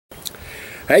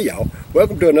Hey y'all,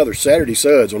 welcome to another Saturday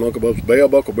Suds on Uncle Bub's Bell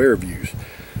Buckle Beer Reviews.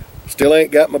 Still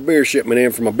ain't got my beer shipment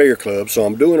in from my beer club, so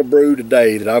I'm doing a brew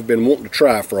today that I've been wanting to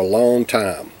try for a long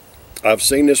time. I've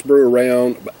seen this brew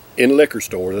around in liquor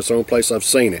stores. That's the only place I've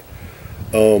seen it.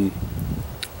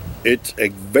 It's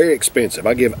very expensive.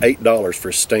 I give $8 for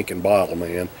a stinking bottle,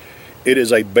 man. It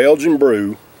is a Belgian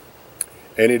brew,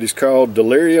 and it is called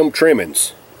Delirium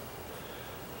Tremens.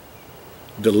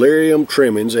 Delirium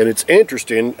Tremens, and it's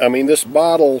interesting. I mean, this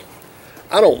bottle,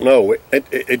 I don't know,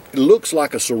 it looks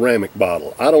like a ceramic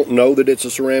bottle. I don't know that it's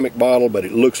a ceramic bottle, but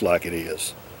it looks like it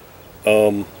is.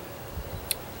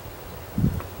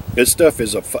 This stuff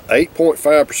is a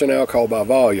 8.5% alcohol by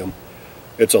volume.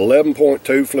 It's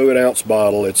 11.2 fluid ounce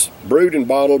bottle. It's brewed and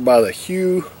bottled by the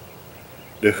Huey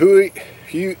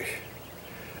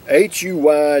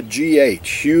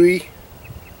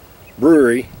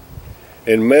Brewery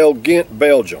in Melgent,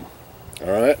 Belgium.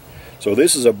 Alright, so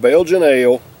this is a Belgian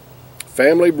ale,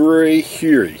 family brewery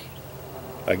Huey,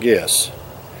 I guess,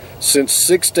 since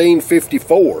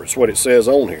 1654 is what it says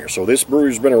on here. So this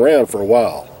brewery's been around for a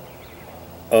while.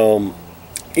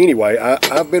 Anyway,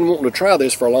 I've been wanting to try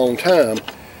this for a long time,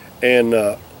 and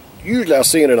usually I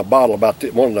see it in a bottle about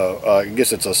one of the, I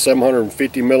guess it's a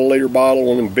 750 milliliter bottle,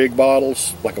 one of them big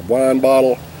bottles, like a wine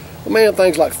bottle. Well, man,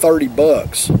 things like 30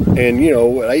 bucks. And, you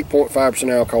know, at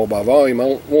 8.5% alcohol by volume, I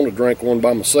don't want to drink one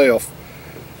by myself.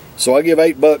 So I give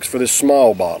 $8 for this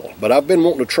small bottle. But I've been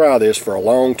wanting to try this for a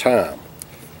long time.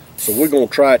 So we're going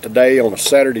to try it today on a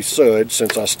Saturday Sud,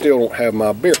 since I still don't have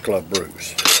my beer club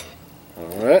brews.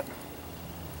 Alright.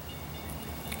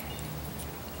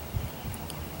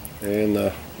 And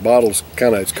the bottle's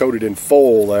it's coated in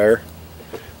foil there.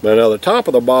 But now the top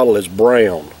of the bottle is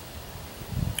brown.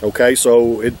 Okay,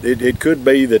 so it could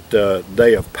be that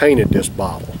they have painted this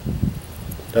bottle.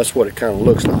 That's what it kind of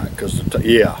looks like.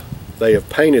 Yeah, they have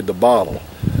painted the bottle.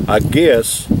 I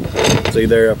guess, see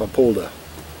there, if I pulled the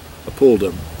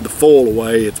foil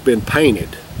away, it's been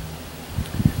painted.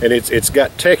 And it's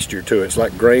got texture to it. It's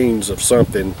like grains of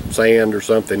something, sand or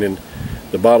something, and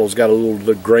the bottle's got a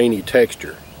little grainy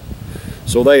texture.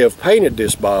 So they have painted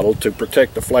this bottle to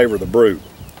protect the flavor of the brew,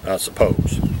 I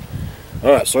suppose.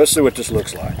 Alright, so let's see what this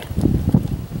looks like.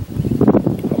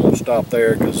 I'm going to stop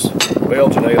there because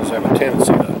Belgian ales have a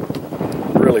tendency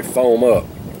to really foam up.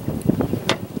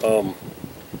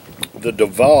 The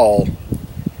Duval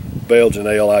Belgian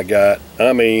ale I got,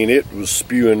 I mean, it was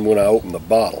spewing when I opened the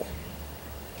bottle.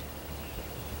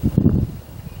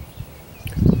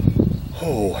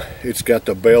 Oh, it's got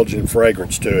the Belgian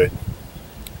fragrance to it.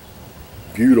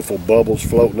 Beautiful bubbles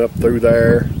floating up through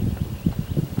there.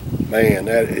 Man,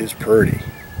 that is pretty.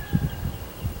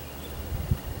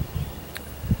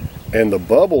 And the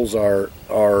bubbles are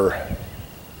I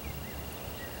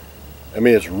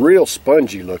mean, it's real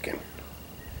spongy looking.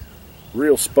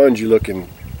 Real spongy looking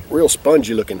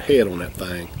head on that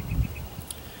thing.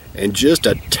 And just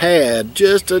a tad,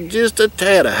 just a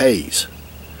tad of haze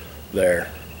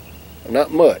there.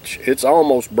 Not much. It's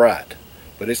almost bright,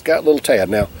 but it's got a little tad.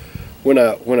 Now, when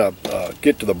I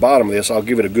get to the bottom of this, I'll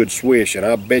give it a good swish, and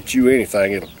I bet you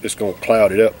anything it's going to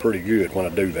cloud it up pretty good when I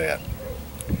do that.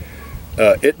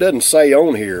 It doesn't say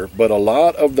on here, but a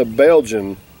lot of the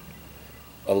Belgian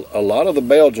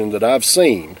that I've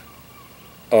seen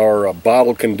are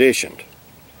bottle conditioned,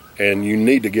 and you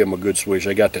need to give them a good swish.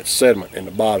 They got that sediment in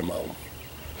the bottom of them.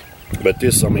 But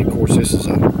this, I mean, of course, this is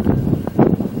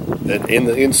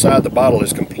inside the bottle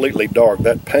is completely dark.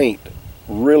 That paint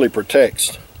really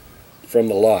protects from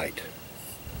the light.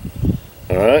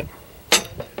 Alright,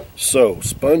 so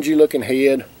spongy looking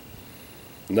head,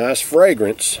 nice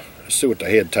fragrance. Let's see what the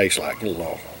head tastes like. A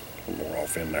little more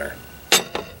off in there.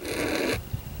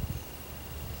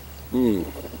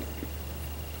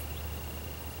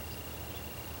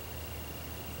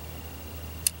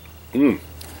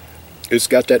 It's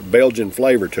got that Belgian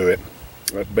flavor to it,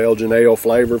 that Belgian ale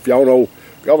flavor. If y'all know,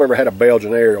 if y'all ever had a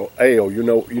Belgian ale, you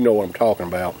know what I'm talking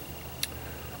about.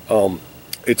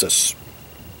 It's a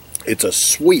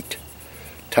sweet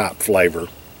type flavor,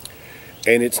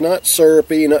 and it's not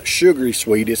syrupy, not sugary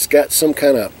sweet. It's got some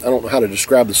kind of, I don't know how to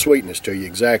describe the sweetness to you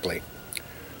exactly.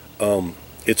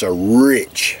 It's a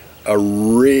rich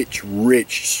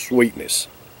sweetness.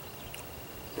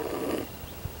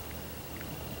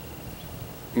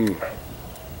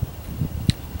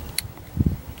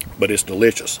 But it's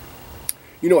delicious.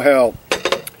 You know how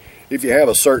if you have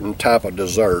a certain type of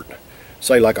dessert,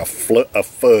 say like a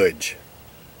fudge,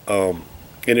 and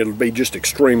it'll be just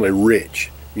extremely rich.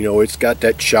 You know, it's got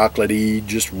that chocolatey,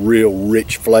 just real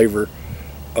rich flavor.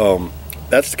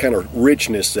 That's the kind of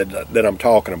richness that I'm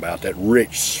talking about, that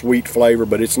rich, sweet flavor.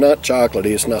 But it's not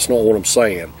chocolatey. That's not what I'm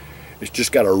saying. It's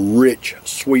just got a rich,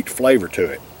 sweet flavor to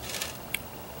it.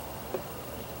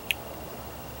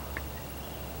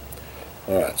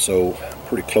 Alright, so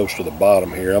pretty close to the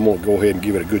bottom here. I'm going to go ahead and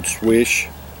give it a good swish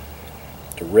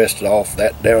to rest it off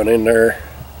that down in there.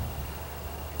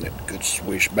 That good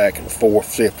swish back and forth.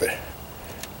 See if it,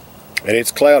 and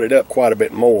it's clouded up quite a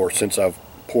bit more since I've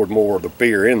poured more of the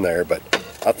beer in there, but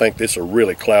I think this will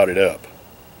really cloud it up.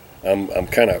 I'm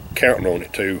kind of counting on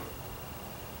it too.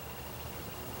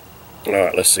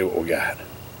 Alright, let's see what we got.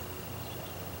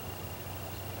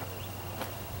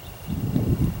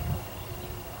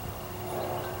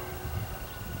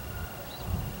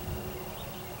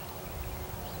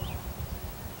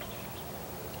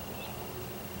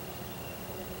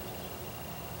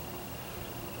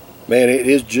 Man, it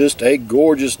is just a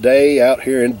gorgeous day out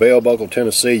here in Bell Buckle,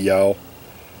 Tennessee, y'all.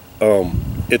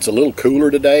 It's a little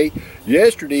cooler today.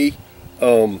 Yesterday,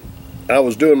 I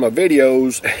was doing my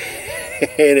videos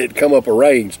and it come up a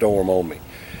rainstorm on me.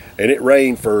 And it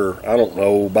rained for, I don't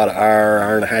know, about an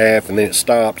hour and a half, and then it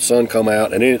stopped, sun come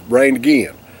out, and then it rained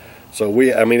again. So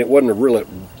I mean, it wasn't a real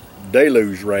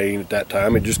deluge rain at that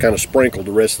time. It just kind of sprinkled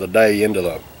the rest of the day into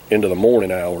the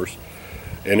morning hours.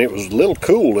 And it was a little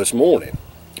cool this morning.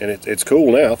 And it's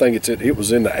cool now. I think it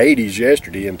was in the 80s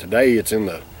yesterday, and today it's in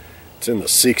the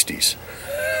 60s.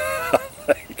 I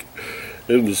think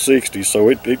in the 60s, so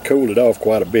it cooled it off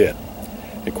quite a bit.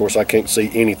 And of course, I can't see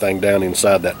anything down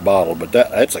inside that bottle, but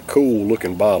that's a cool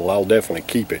looking bottle. I'll definitely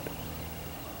keep it.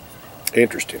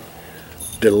 Interesting.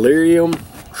 Delirium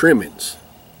Tremens.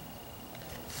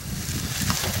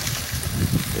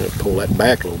 I'll pull that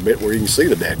back a little bit where you can see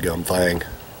the dadgum thing.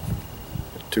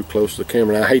 Too close to the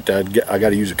camera. And I hate that I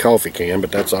got to use a coffee can,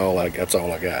 but that's all I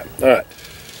got. All right,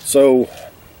 so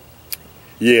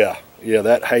yeah,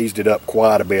 that hazed it up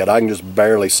quite a bit. I can just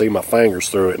barely see my fingers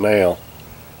through it now.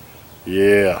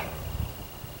 Yeah,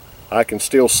 I can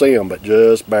still see them, but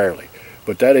just barely.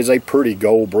 But that is a pretty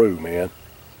gold brew, man.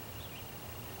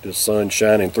 The sun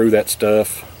shining through that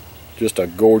stuff. Just a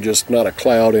gorgeous, not a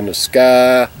cloud in the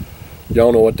sky.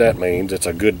 Y'all know what that means. It's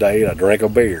a good day to drink a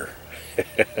beer.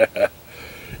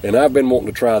 And I've been wanting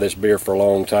to try this beer for a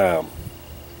long time.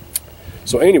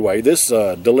 So anyway, this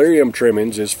Delirium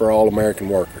Tremens is for all American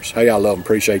workers. Hey, I love and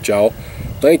appreciate y'all.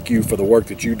 Thank you for the work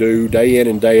that you do day in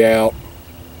and day out,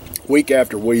 week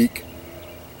after week,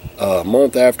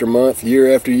 month after month,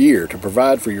 year after year, to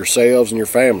provide for yourselves and your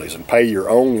families and pay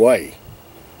your own way.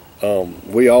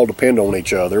 We all depend on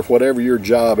each other. Whatever your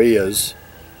job is,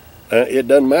 it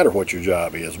doesn't matter what your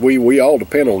job is. We all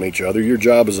depend on each other. Your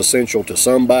job is essential to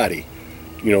somebody,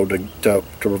 you know, to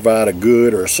provide a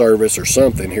good or a service or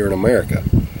something here in America.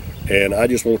 And I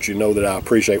just want you to know that I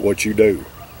appreciate what you do.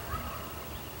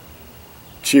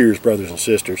 Cheers, brothers and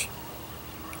sisters.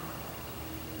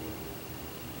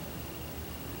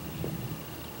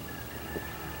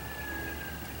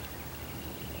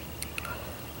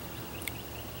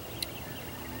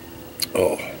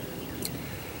 Oh,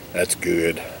 that's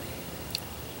good.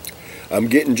 I'm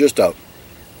getting just a...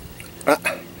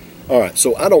 Alright,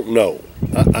 so I don't know.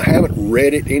 I haven't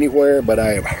read it anywhere, but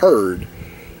I have heard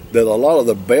that a lot of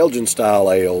the Belgian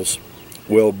style ales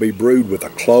will be brewed with a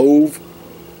clove.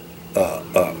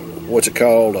 What's it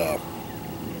called?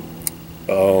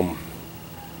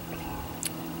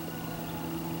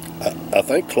 I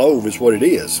think clove is what it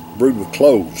is. Brewed with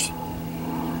cloves.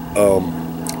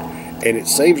 And it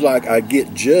seems like I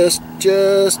get just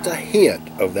a hint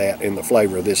of that in the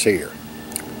flavor of this here.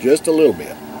 Just a little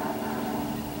bit.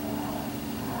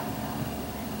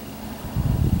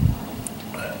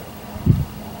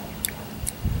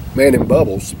 Man, in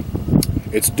bubbles,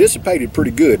 it's dissipated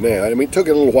pretty good now. I mean, it took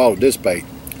it a little while to dissipate,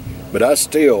 but I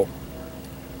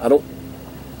don't,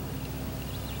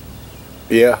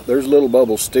 yeah, there's little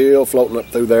bubbles still floating up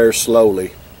through there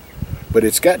slowly, but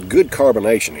it's got good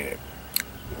carbonation in it.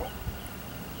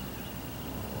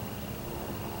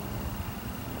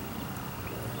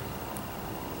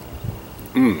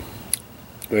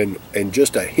 And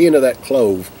just a hint of that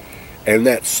clove, and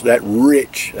that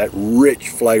rich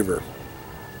flavor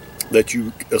that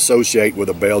you associate with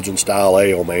a Belgian style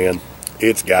ale, man.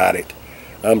 It's got it.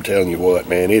 I'm telling you what,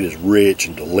 man, it is rich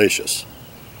and delicious.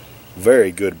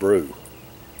 Very good brew.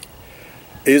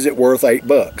 Is it worth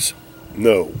 $8?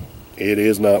 No, it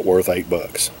is not worth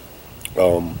 $8.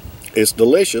 It's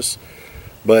delicious,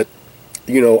 but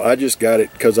you know, I just got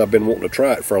it because I've been wanting to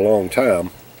try it for a long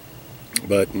time.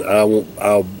 But I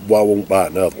won't buy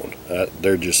another one.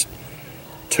 They're just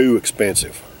too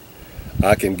expensive.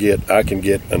 I can get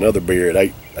another beer at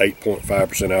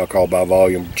 8.5% alcohol by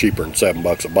volume, cheaper than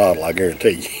 $7 a bottle, I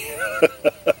guarantee you.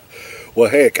 Well,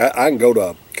 heck, I can go to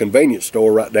a convenience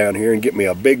store right down here and get me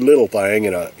a big little thing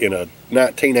in a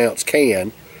 19-ounce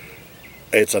can.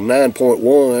 It's a 9.1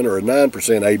 or a 9%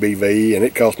 ABV, and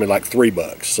it cost me like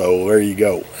 $3. So there you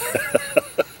go.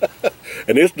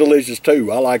 And it's delicious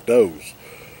too. I like those.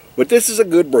 But this is a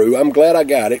good brew. I'm glad I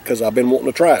got it because I've been wanting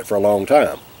to try it for a long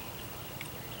time.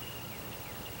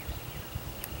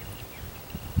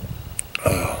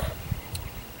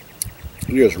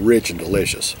 Just rich and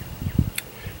delicious.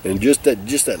 And just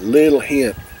that little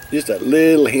hint,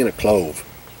 of clove.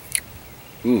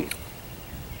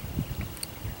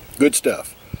 Good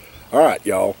stuff. All right,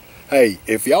 y'all. Hey,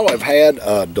 if y'all have had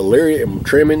Delirium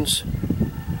Tremens,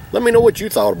 let me know what you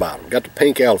thought about them. Got the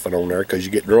pink elephant on there because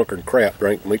you get drunken crap,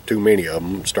 drink too many of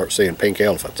them, and start seeing pink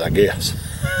elephants, I guess.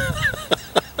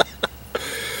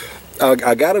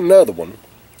 I got another one.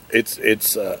 It's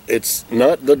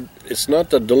not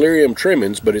the Delirium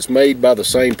Tremens, but it's made by the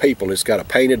same people. It's got a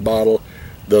painted bottle.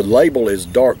 The label is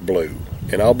dark blue,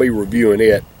 and I'll be reviewing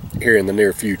it here in the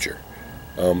near future.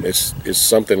 It's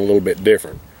something a little bit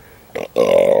different.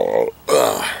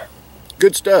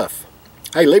 Good stuff.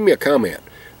 Hey, leave me a comment.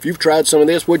 If you've tried some of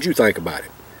this, what'd you think about it?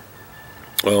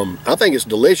 I think it's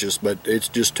delicious, but it's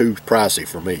just too pricey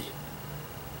for me.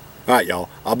 All right, y'all.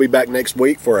 I'll be back next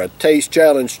week for a Taste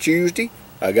Challenge Tuesday.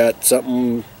 I got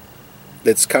something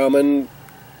that's common.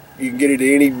 You can get it at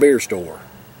any beer store.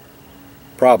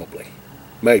 Probably.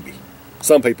 Maybe.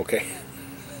 Some people can.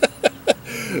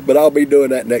 But I'll be doing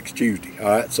that next Tuesday. All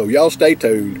right, so y'all stay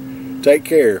tuned. Take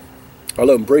care. I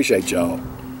love and appreciate y'all.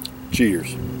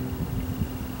 Cheers.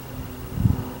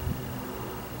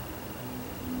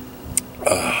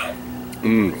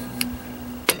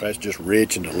 That's just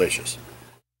rich and delicious.